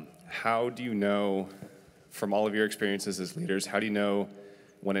 How do you know, from all of your experiences as leaders, how do you know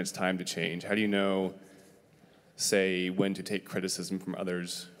when it's time to change? How do you know, say, when to take criticism from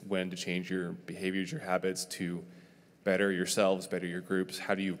others, when to change your behaviors, your habits to better yourselves, better your groups?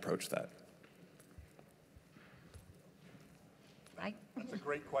 How do you approach that? That's a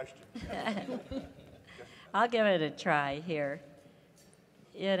great question. I'll give it a try here.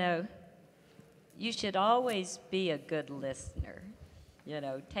 You know, you should always be a good listener. You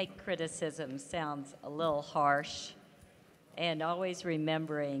know, take criticism sounds a little harsh, and always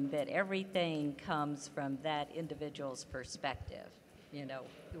remembering that everything comes from that individual's perspective, you know,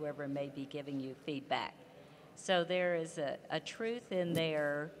 whoever may be giving you feedback. So there is a truth in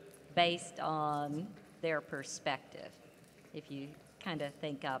there based on their perspective, if you kind of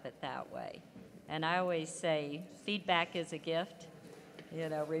think of it that way. And I always say feedback is a gift. You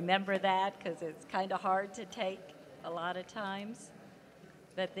know, remember that, because it's kind of hard to take a lot of times.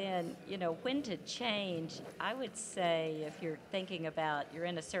 But then, you know, when to change, I would say if you're thinking about you're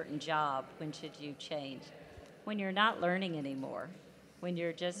in a certain job, when should you change? When you're not learning anymore, when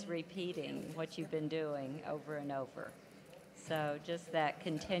you're just repeating what you've been doing over and over. So just that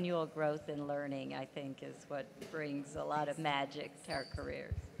continual growth and learning, I think, is what brings a lot of magic to our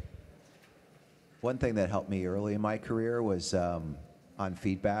careers. One thing that helped me early in my career was on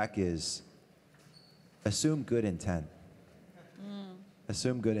feedback is assume good intent.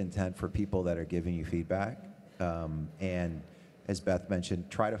 Assume good intent for people that are giving you feedback. And as Beth mentioned,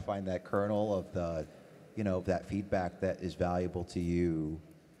 try to find that kernel of the, you know, that feedback that is valuable to you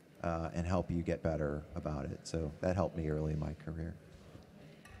and help you get better about it. So that helped me early in my career.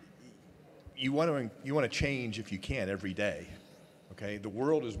 You want to change if you can every day. Okay, the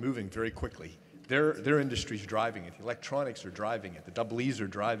world is moving very quickly. Their industry's driving it. The electronics are driving it. The double E's are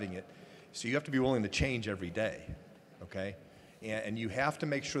driving it. So you have to be willing to change every day. Okay. And you have to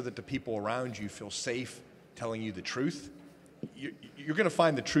make sure that the people around you feel safe telling you the truth. You're going to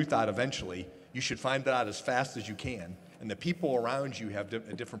find the truth out eventually. You should find that out as fast as you can. And the people around you have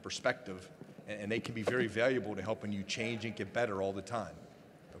a different perspective, and they can be very valuable to helping you change and get better all the time.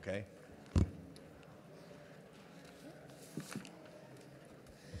 Okay?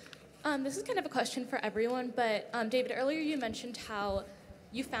 This is kind of a question for everyone, but David, earlier you mentioned how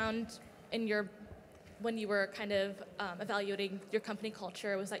you found when you were kind of evaluating your company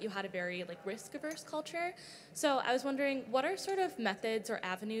culture was that you had a very risk-averse culture. So I was wondering, what are sort of methods or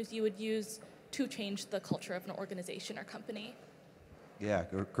avenues you would use to change the culture of an organization or company? Yeah,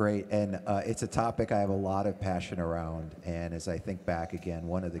 great. And it's a topic I have a lot of passion around. And as I think back again,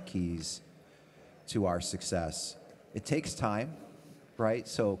 one of the keys to our success, it takes time, right?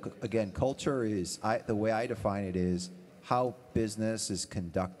 So again, culture is, the way I define it is how business is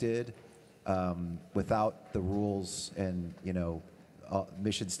conducted without the rules and,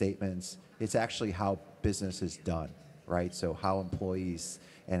 mission statements. It's actually how business is done, right? So how employees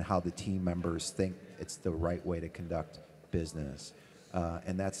and how the team members think it's the right way to conduct business.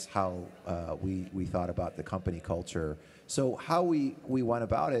 And that's how we thought about the company culture. So how we went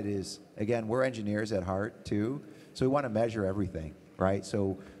about it is, again, we're engineers at heart too, so we want to measure everything, right?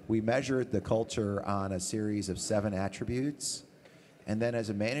 So we measured the culture on a series of 7 attributes. And then as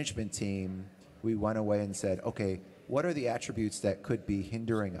a management team, we went away and said, okay, what are the attributes that could be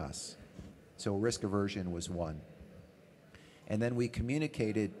hindering us? So risk aversion was one. And then we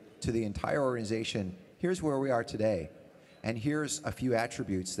communicated to the entire organization, here's where we are today. And here's a few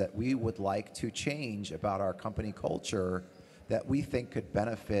attributes that we would like to change about our company culture that we think could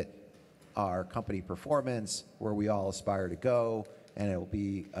benefit our company performance, where we all aspire to go, and it'll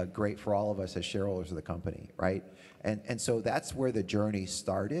be great for all of us as shareholders of the company, right? And so that's where the journey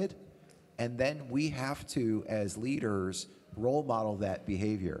started. And then we have to, as leaders, role model that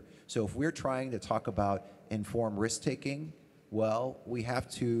behavior. So if we're trying to talk about informed risk-taking, well, we have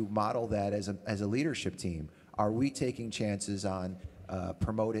to model that as a leadership team. Are we taking chances on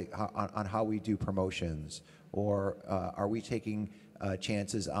promoting, on how we do promotions? Or are we taking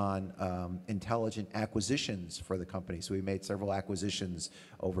chances on intelligent acquisitions for the company? So we made several acquisitions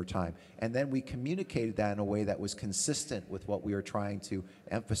over time. And then we communicated that in a way that was consistent with what we were trying to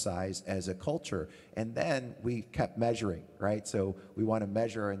emphasize as a culture. And then we kept measuring, right? So we want to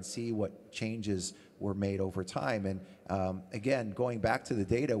measure and see what changes were made over time. And again, going back to the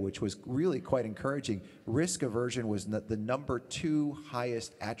data, which was really quite encouraging, risk aversion was the number 2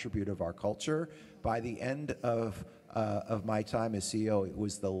 highest attribute of our culture. By the end of my time as CEO, it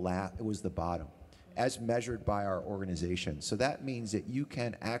was the bottom, as measured by our organization. So that means that you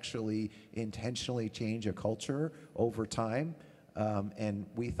can actually intentionally change a culture over time, and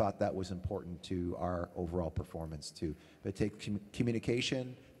we thought that was important to our overall performance too. But take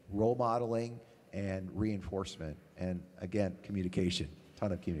communication, role modeling, and reinforcement, and again, communication,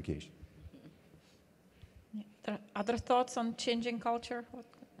 ton of communication. Other thoughts on changing culture?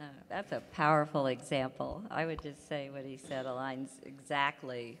 That's a powerful example. I would just say what he said aligns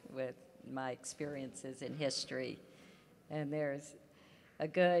exactly with my experiences in history. And there's a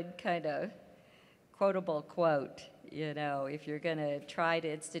good kind of quotable quote, you know, if you're going to try to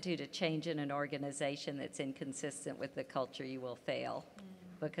institute a change in an organization that's inconsistent with the culture, you will fail,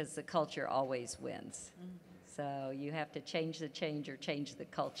 because the culture always wins. So you have to change the change or change the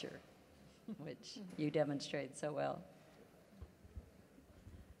culture, which you demonstrate so well.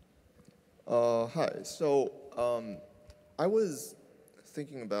 Hi. So I was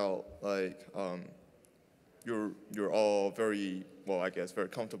thinking about, like, you're all very, well, I guess very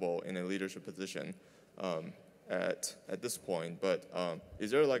comfortable in a leadership position at this point. But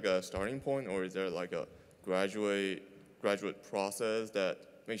is there like a starting point, or is there like a graduate process that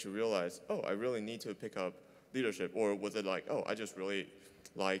makes you realize, oh, I really need to pick up leadership? Or was it like, oh, I just really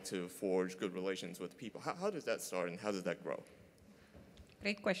like to forge good relations with people? How does that start, and how does that grow?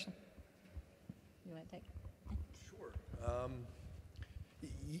 Great question. You want to take it? Sure.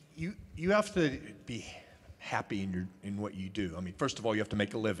 You have to be happy in what you do. I mean, first of all, you have to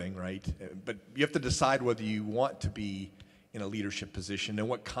make a living, right? But you have to decide whether you want to be in a leadership position, and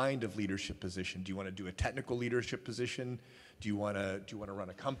what kind of leadership position. Do you want to do a technical leadership position? Do you want to run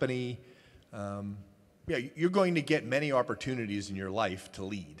a company? Yeah, you're going to get many opportunities in your life to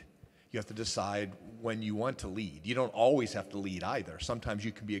lead. You have to decide when you want to lead. You don't always have to lead either. Sometimes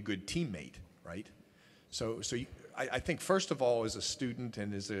you can be a good teammate, right? So I think first of all, as a student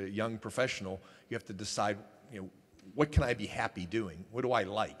and as a young professional, you have to decide, you know, what can I be happy doing? What do I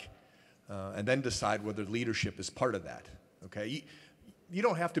like? And then decide whether leadership is part of that. Okay, you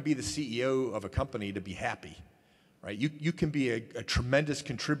don't have to be the CEO of a company to be happy, right? You can be a tremendous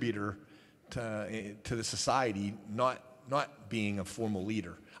contributor to the society, not being a formal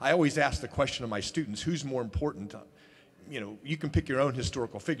leader. I always ask the question of my students: who's more important? You know, you can pick your own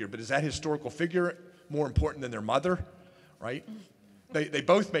historical figure, but is that historical figure more important than their mother, right? They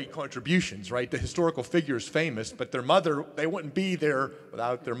both make contributions, right? The historical figure is famous, but their mother, they wouldn't be there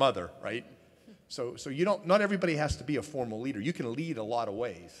without their mother, right? So not everybody has to be a formal leader. You can lead a lot of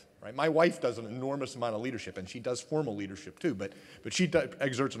ways, right? My wife does an enormous amount of leadership, and she does formal leadership too, but she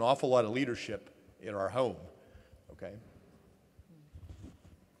exerts an awful lot of leadership in our home, okay?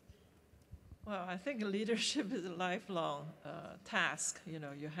 Well, I think leadership is a lifelong task. You know,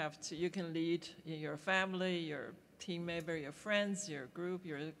 you can lead in your family, your team member, your friends, your group,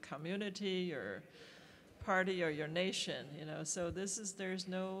 your community, your party, or your nation. You know, so there's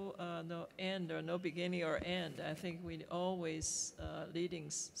no end, or no beginning or end. I think we always leading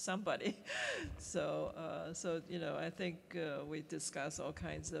somebody. So you know, I think we discuss all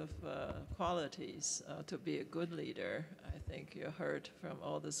kinds of qualities to be a good leader. I think you heard from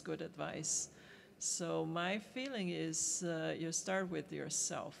all this good advice. So my feeling is you start with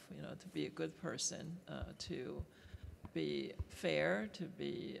yourself, you know, to be a good person, to be fair, to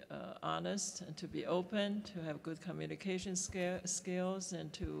be honest, and to be open, to have good communication skills,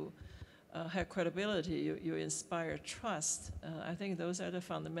 and to have credibility. You inspire trust. I think those are the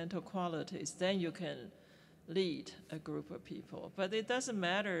fundamental qualities. Then you can lead a group of people. But it doesn't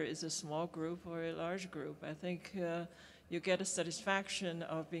matter it's a small group or a large group. I think you get a satisfaction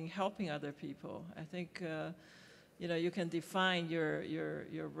of helping other people. I think you can define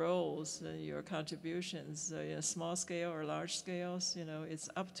your roles, your contributions, small scale or large scales. It's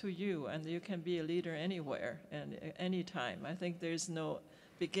up to you, and you can be a leader anywhere and any time. I think there's no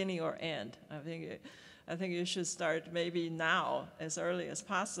beginning or end. I think you should start maybe now, as early as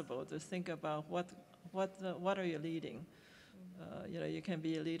possible, to think about what are you leading. You can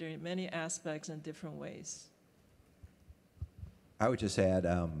be a leader in many aspects in different ways. I would just add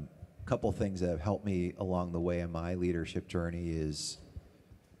a couple things that have helped me along the way in my leadership journey is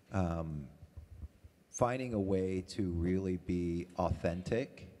finding a way to really be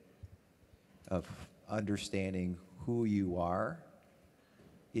authentic, of understanding who you are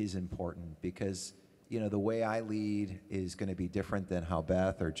is important, because the way I lead is going to be different than how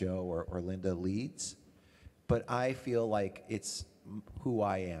Beth or Joe or Linda leads, but I feel like it's who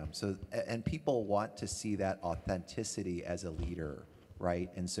I am. So, and people want to see that authenticity as a leader, right?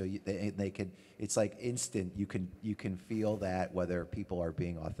 And so they can. It's like instant. You can feel that whether people are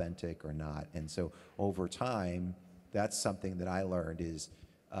being authentic or not. And so over time, that's something that I learned is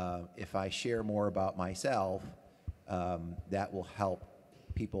if I share more about myself, that will help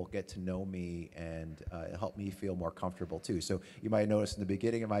people get to know me and help me feel more comfortable too. So you might notice in the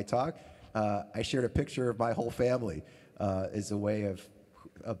beginning of my talk, I shared a picture of my whole family as a way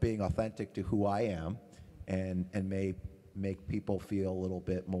of being authentic to who I am and may make people feel a little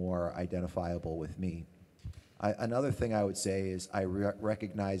bit more identifiable with me. Another thing I would say is I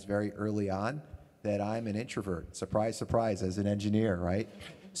recognized very early on that I'm an introvert. Surprise, surprise, as an engineer, right?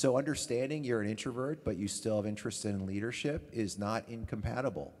 So understanding you're an introvert, but you still have interest in leadership is not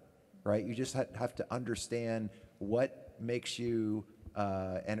incompatible, right? You just have to understand what makes you,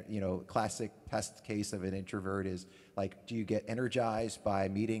 and classic test case of an introvert is like, do you get energized by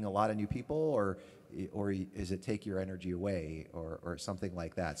meeting a lot of new people, or is it take your energy away, or something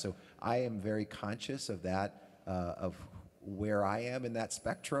like that? So I am very conscious of that, of where I am in that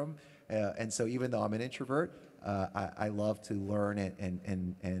spectrum, and so even though I'm an introvert, I love to learn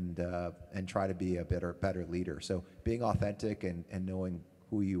and try to be a better leader. So being authentic and knowing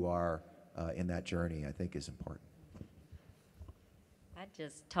who you are in that journey, I think, is important. I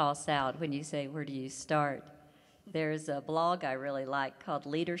just toss out, when you say, where do you start? There's a blog I really like called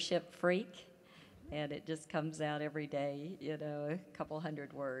Leadership Freak, and it just comes out every day, a couple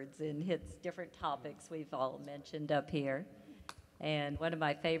hundred words, and hits different topics we've all mentioned up here. And one of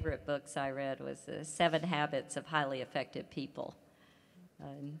my favorite books I read was 7 Habits of Highly Effective People.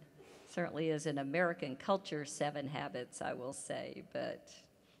 And certainly is an American culture 7 habits, I will say, but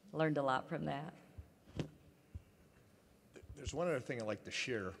learned a lot from that. There's one other thing I'd like to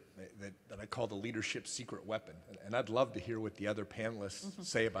share that I call the leadership secret weapon. And I'd love to hear what the other panelists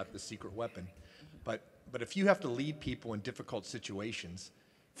say about the secret weapon. But if you have to lead people in difficult situations,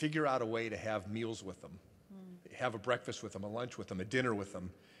 figure out a way to have meals with them. Have a breakfast with them, a lunch with them, a dinner with them.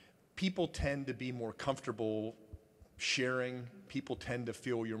 People tend to be more comfortable sharing. People tend to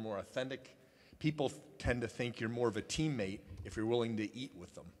feel you're more authentic. People tend to think you're more of a teammate if you're willing to eat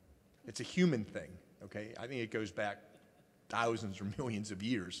with them. It's a human thing, okay? I think it goes back thousands or millions of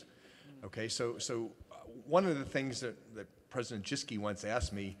years, okay? So one of the things that President Jischke once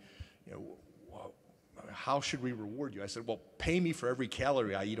asked me, how should we reward you? I said, well, pay me for every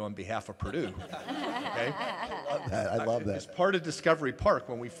calorie I eat on behalf of Purdue. Okay? I love that. As part of Discovery Park,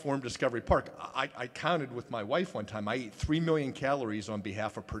 when we formed Discovery Park, I counted with my wife one time, I ate 3 million calories on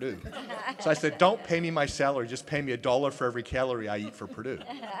behalf of Purdue. So I said, don't pay me my salary, just pay me $1 for every calorie I eat for Purdue.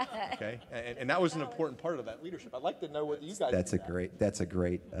 Okay? And that was an important part of that leadership. I'd like to know what you guys That's a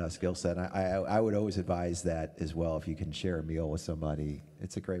great skill set. I would always advise that as well. If you can share a meal with somebody,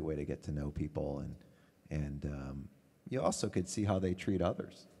 it's a great way to get to know people, and you also could see how they treat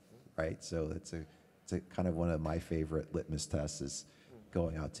others, right? So it's a kind of one of my favorite litmus tests is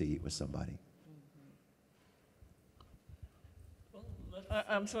going out to eat with somebody.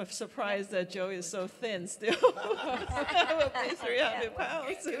 I'm so surprised that Joe is so thin still. Maybe 300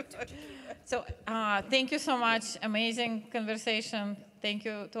 pounds. So thank you so much. Amazing conversation. Thank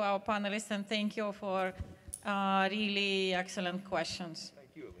you to our panelists, and thank you for really excellent questions.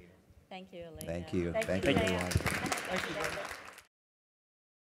 Thank you, Alina. Thank you. Thank you, everyone. Thank you.